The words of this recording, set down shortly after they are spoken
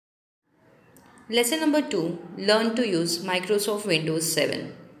Lesson number 2. Learn to use Microsoft Windows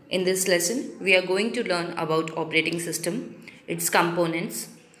 7. In this lesson, we are going to learn about operating system, its components,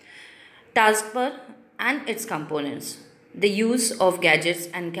 taskbar and its components, the use of gadgets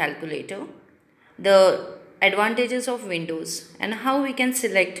and calculator, the advantages of Windows and how we can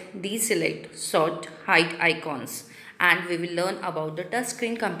select, deselect, sort, hide icons, and we will learn about the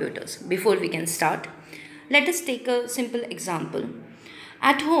touchscreen computers. Before we can start, let us take a simple example.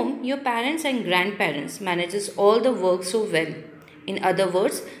 At home, your parents and grandparents manages all the work so well. In other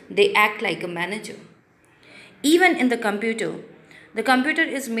words, they act like a manager. Even in the computer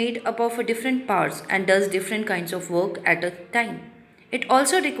is made up of different parts and does different kinds of work at a time. It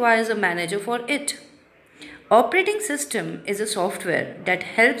also requires a manager for it. Operating system is a software that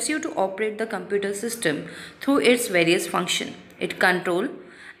helps you to operate the computer system through its various functions. It controls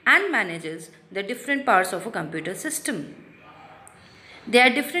and manages the different parts of a computer system. There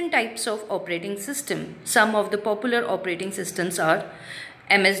are different types of operating system. Some of the popular operating systems are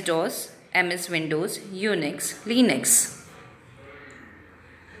MS-DOS, MS Windows, Unix, Linux.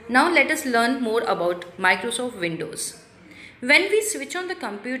 Now let us learn more about Microsoft Windows. When we switch on the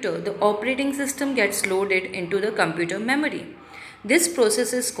computer, the operating system gets loaded into the computer memory. This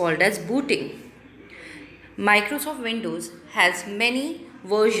process is called as booting. Microsoft Windows has many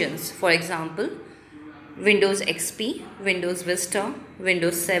versions. For example, Windows XP, Windows Vista,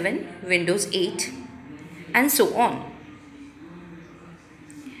 Windows 7, Windows 8 and so on.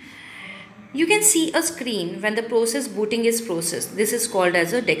 You can see a screen when the process booting is processed. This is called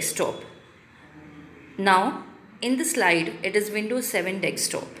as a desktop. Now in the slide it is Windows 7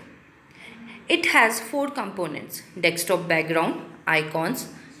 desktop. It has 4 components: desktop background, icons,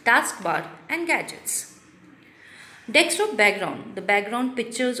 taskbar and gadgets. Desktop background, the background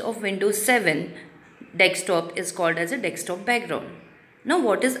pictures of Windows 7 desktop is called as a desktop background. Now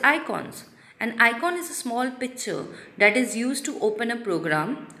what is icons? An icon is a small picture that is used to open a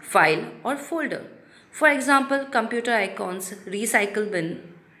program, file or folder. For example, computer icons, recycle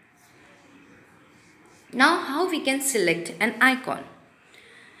bin. Now how we can select an icon?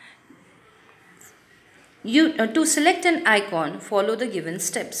 To select an icon, follow the given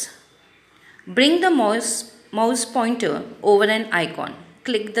steps. Bring the mouse pointer over an icon.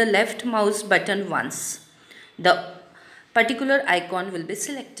 Click the left mouse button once. The particular icon will be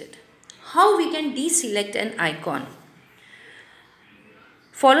selected. How we can deselect an icon?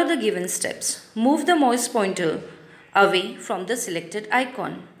 Follow the given steps. Move the mouse pointer away from the selected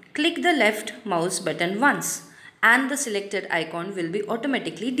icon. Click the left mouse button once and the selected icon will be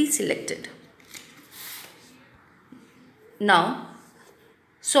automatically deselected. Now,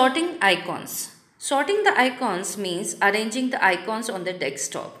 sorting icons. Sorting the icons means arranging the icons on the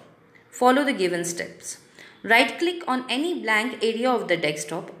desktop. Follow the given steps. Right-click on any blank area of the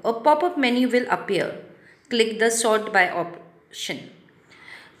desktop. A pop-up menu will appear. Click the Sort By option.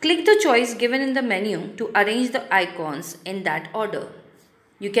 Click the choice given in the menu to arrange the icons in that order.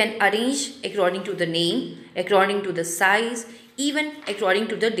 You can arrange according to the name, according to the size, even according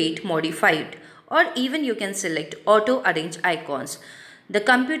to the date modified. Or even you can select Auto Arrange Icons. The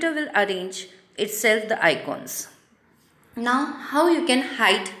computer will arrange itself the icons. Now how you can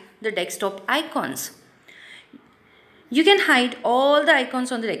hide the desktop icons? You can hide all the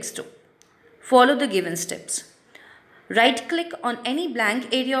icons on the desktop. Follow the given steps. Right click on any blank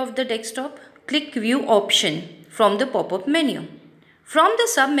area of the desktop. Click View option from the pop-up menu. From the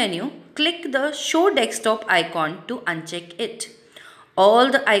sub-menu, click the Show Desktop icon to uncheck it. All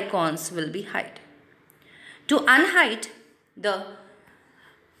the icons will be hid. To unhide the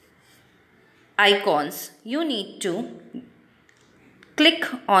icons, you need to click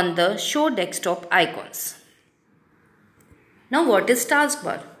on the Show Desktop icons. Now what is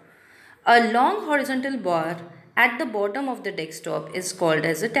taskbar? A long horizontal bar at the bottom of the desktop is called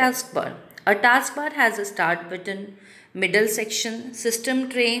as a taskbar. A taskbar has a start button, middle section, system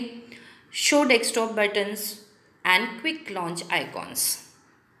tray, show desktop buttons and quick launch icons.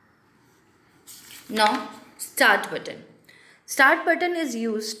 Now start button. Start button is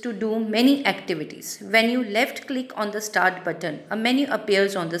used to do many activities. When you left click on the start button, a menu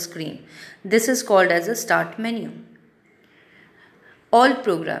appears on the screen. This is called as a start menu. All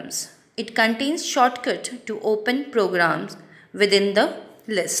programs. It contains shortcut to open programs within the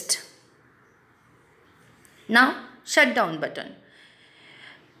list. Now shutdown button.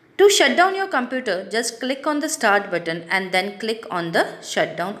 To shut down your computer, just click on the start button and then click on the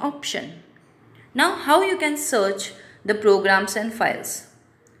shutdown option. Now how you can search the programs and files.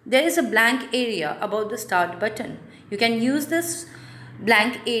 There is a blank area above the start button. You can use this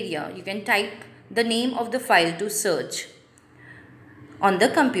blank area. You can type the name of the file to search on the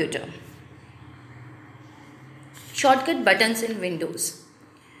computer. Shortcut buttons in Windows.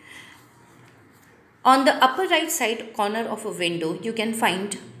 On the upper right side corner of a window, you can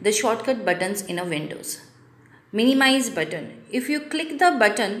find the shortcut buttons in a Windows. Minimize button. If you click the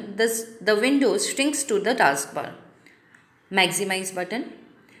button, the window shrinks to the taskbar. Maximize button.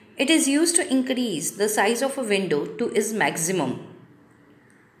 It is used to increase the size of a window to its maximum.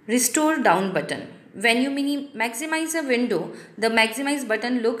 Restore down button. When you maximize a window, the maximize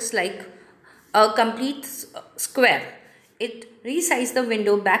button looks like a complete square. It resizes the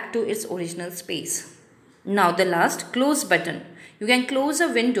window back to its original space. Now the last, close button. You can close a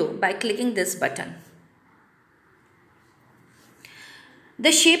window by clicking this button.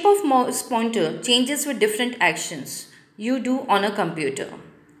 The shape of mouse pointer changes with different actions you do on a computer.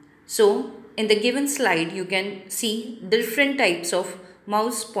 So in the given slide, you can see different types of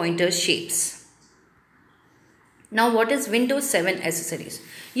mouse pointer shapes. Now what is Windows 7 accessories?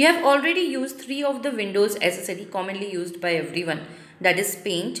 You have already used 3 of the Windows accessories commonly used by everyone, that is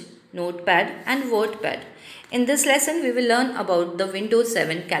Paint, Notepad and WordPad. In this lesson, we will learn about the Windows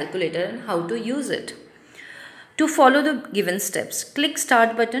 7 calculator and how to use it. To follow the given steps, click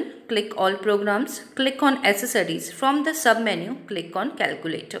Start button, click All Programs, click on Accessories. From the sub-menu, click on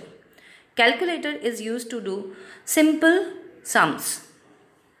Calculator. Calculator is used to do simple sums.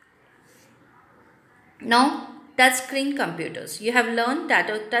 Now, touchscreen computers. You have learned that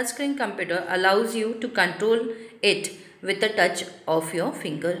a touchscreen computer allows you to control it with the touch of your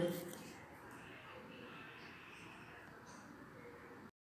finger.